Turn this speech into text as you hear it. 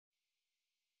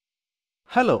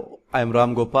Hello, I am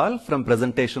Ram Gopal from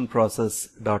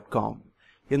presentationprocess.com.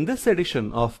 In this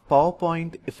edition of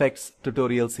PowerPoint Effects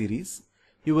tutorial series,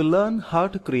 you will learn how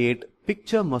to create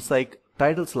picture mosaic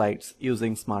title slides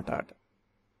using SmartArt.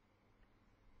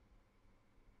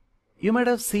 You might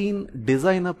have seen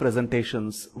designer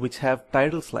presentations which have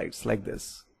title slides like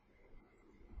this.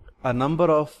 A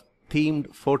number of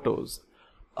themed photos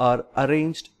are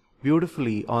arranged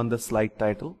beautifully on the slide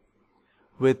title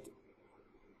with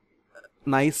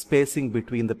nice spacing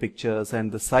between the pictures,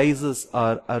 and the sizes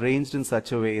are arranged in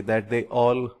such a way that they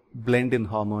all blend in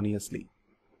harmoniously.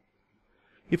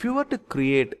 If you were to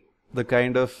create the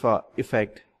kind of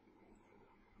effect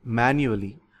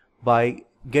manually by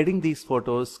getting these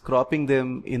photos, cropping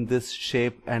them in this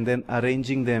shape and then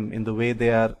arranging them in the way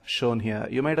they are shown here,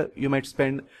 you might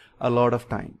spend a lot of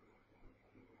time.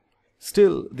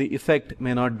 Still, the effect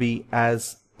may not be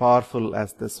as powerful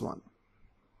as this one.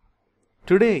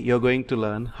 Today you're going to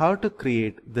learn how to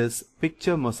create this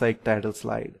picture mosaic title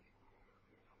slide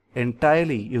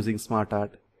entirely using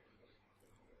SmartArt,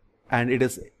 and it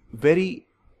is very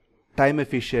time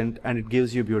efficient and it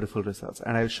gives you beautiful results,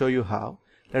 and I'll show you how.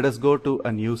 Let us go to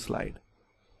a new slide.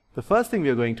 The first thing we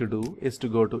are going to do is to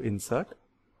go to Insert,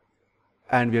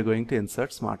 and we are going to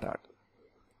insert SmartArt.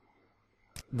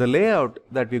 The layout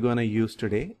that we're going to use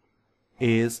today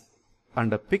is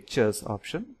under Pictures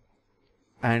option,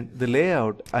 and the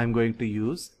layout I'm going to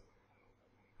use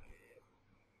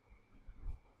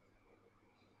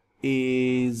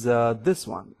is this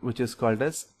one, which is called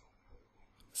as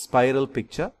Spiral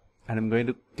Picture, and I'm going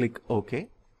to click OK,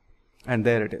 and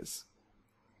there it is.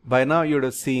 By now you would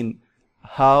have seen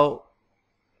how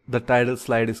the title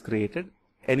slide is created.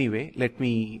 Anyway, let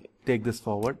me take this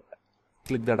forward,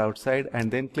 click that outside,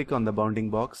 and then click on the bounding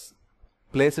box,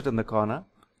 place it in the corner.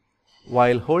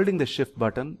 While holding the shift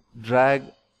button, drag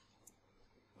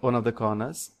one of the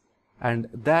corners, and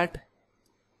that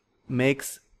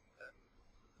makes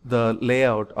the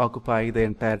layout occupy the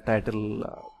entire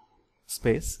title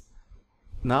space.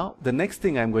 Now the next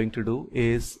thing I'm going to do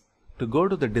is to go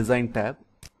to the Design tab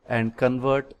and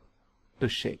convert to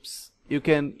shapes. You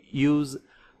can use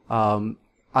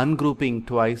ungrouping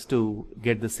twice to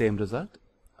get the same result,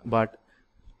 but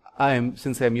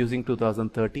since I'm using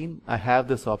 2013, I have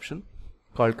this option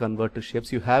called Convert to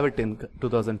Shapes. You have it in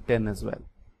 2010 as well.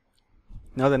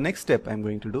 Now the next step I'm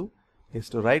going to do is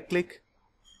to right click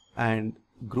and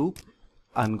group,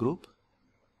 ungroup.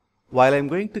 While I'm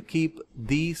going to keep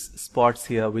these spots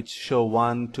here which show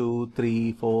 1, 2,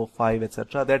 3, 4, 5,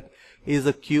 etc. That is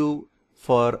a cue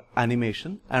for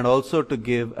animation and also to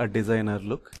give a designer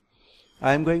look.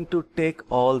 I'm going to take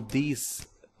all these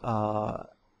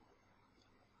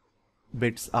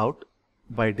bits out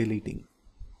by deleting.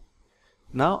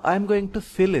 Now I'm going to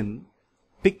fill in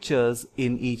pictures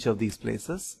in each of these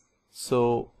places.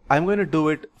 So I'm going to do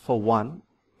it for one.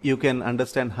 You can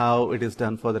understand how it is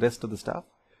done for the rest of the stuff.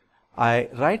 I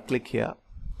right click here,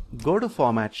 go to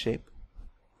Format Shape,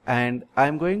 and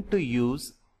I'm going to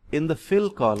use in the fill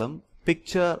column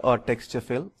picture or texture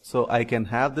fill. So I can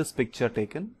have this picture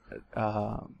taken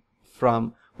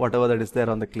from whatever that is there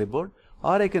on the clipboard,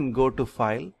 or I can go to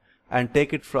File and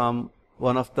take it from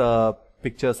one of the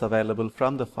pictures available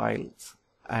from the files,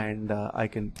 and I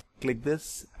can click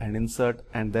this and insert,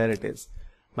 and there it is.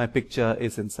 My picture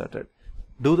is inserted.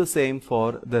 Do the same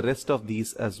for the rest of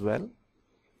these as well.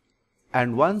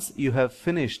 And once you have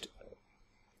finished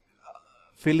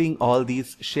filling all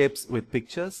these shapes with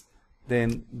pictures,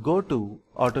 then go to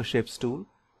Auto Shapes tool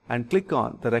and click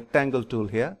on the rectangle tool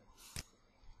here.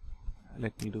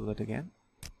 Let me do that again.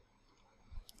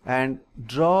 And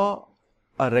draw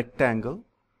a rectangle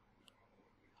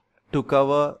to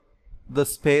cover the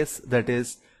space that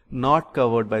is not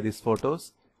covered by these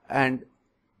photos, and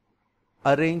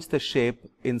arrange the shape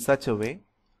in such a way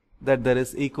that there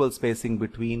is equal spacing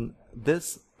between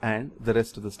this and the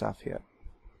rest of the stuff here.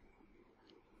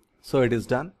 So it is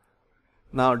done.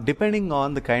 Now, depending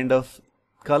on the kind of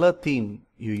color theme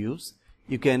you use,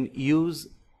 you can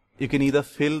either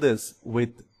fill this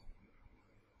with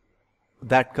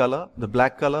that color, the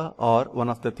black color, or one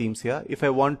of the themes here. If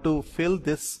I want to fill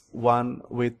this one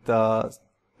with a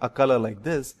color like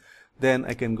this, then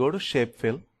I can go to Shape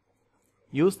Fill,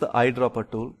 use the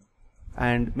eyedropper tool,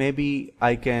 and maybe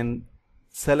I can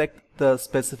select the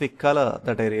specific color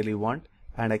that I really want,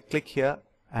 and I click here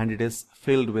and it is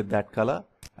filled with that color.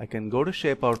 I can go to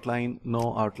Shape Outline,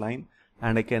 No Outline,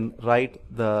 and I can write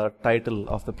the title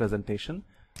of the presentation,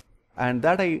 and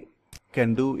that I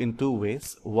can do in two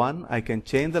ways. One, I can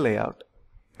change the layout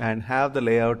and have the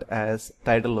layout as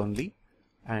title only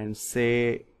and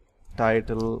say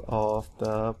title of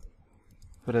the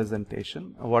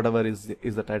presentation, whatever is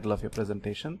the title of your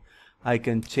presentation. I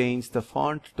can change the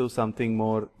font to something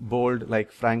more bold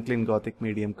like Franklin Gothic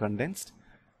Medium Condensed,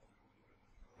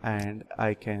 and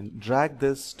I can drag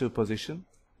this to position,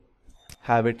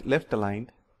 have it left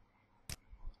aligned,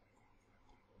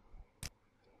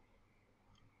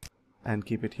 and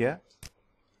keep it here.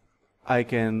 I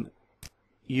can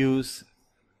use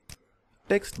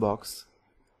text box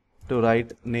to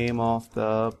write name of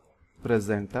the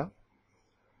presenter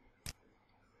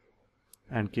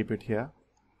and keep it here.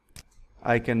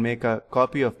 I can make a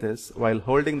copy of this. While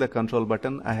holding the control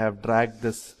button, I have dragged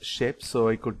this shape so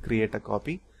I could create a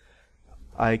copy.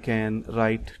 I can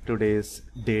write today's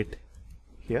date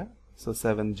here, so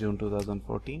 7th June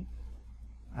 2014.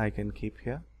 I can keep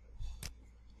here,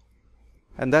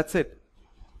 and that's it.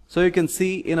 So you can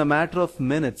see in a matter of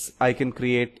minutes I can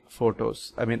create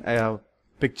photos. I have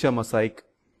Picture Mosaic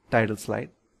Title Slide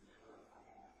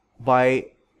by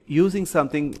using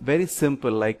something very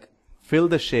simple like fill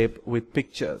the shape with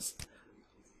pictures.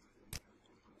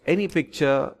 Any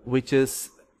picture which is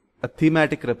a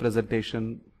thematic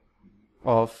representation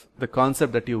of the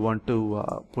concept that you want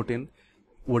to put in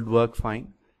would work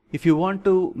fine. If you want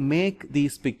to make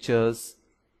these pictures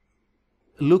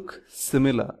look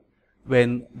similar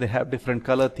when they have different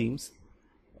color themes,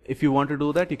 if you want to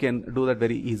do that, you can do that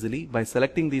very easily by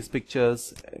selecting these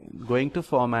pictures, going to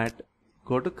format,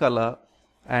 go to color,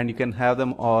 and you can have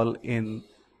them all in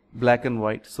black and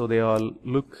white so they all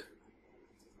look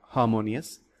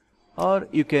harmonious. Or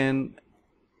you can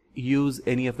use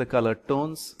any of the color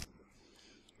tones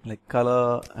like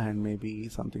color and maybe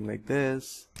something like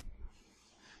this.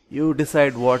 You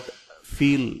decide what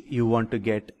feel you want to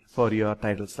get for your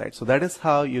title slide. So that is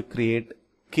how you create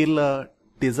killer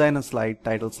designer slide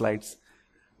title slides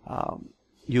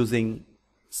using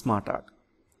SmartArt.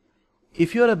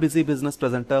 If you are a busy business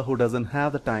presenter who doesn't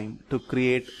have the time to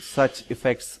create such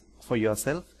effects for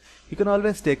yourself, you can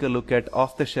always take a look at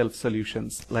off-the-shelf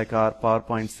solutions like our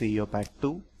PowerPoint CEO Pack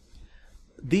 2.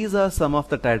 These are some of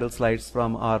the title slides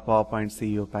from our PowerPoint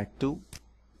CEO Pack 2.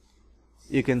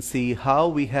 You can see how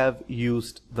we have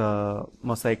used the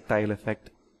mosaic tile effect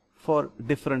for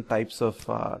different types of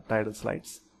title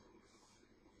slides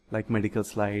like medical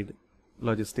slide,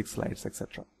 logistics slides,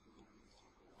 etc.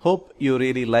 Hope you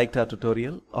really liked our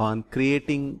tutorial on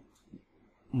creating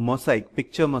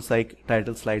picture mosaic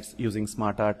title slides using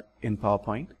SmartArt in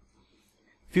PowerPoint.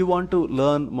 If you want to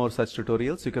learn more such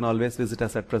tutorials, you can always visit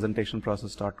us at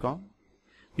presentationprocess.com.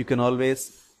 You can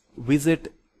always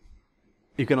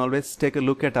take a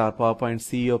look at our PowerPoint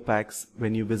CEO packs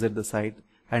when you visit the site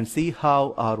and see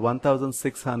how our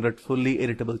 1600 fully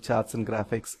editable charts and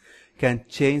graphics can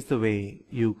change the way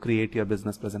you create your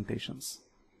business presentations.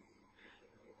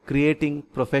 Creating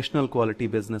professional quality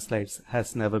business slides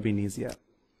has never been easier.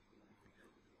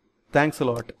 Thanks a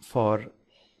lot for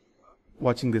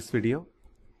watching this video.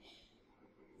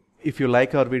 If you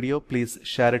like our video, please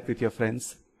share it with your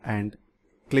friends and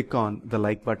click on the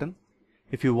like button.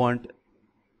 If you want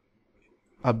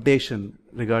updation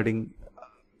regarding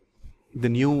the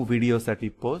new videos that we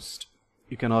post,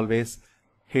 you can always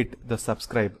hit the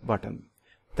subscribe button.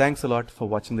 Thanks a lot for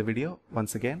watching the video.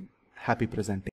 Once again, happy presenting.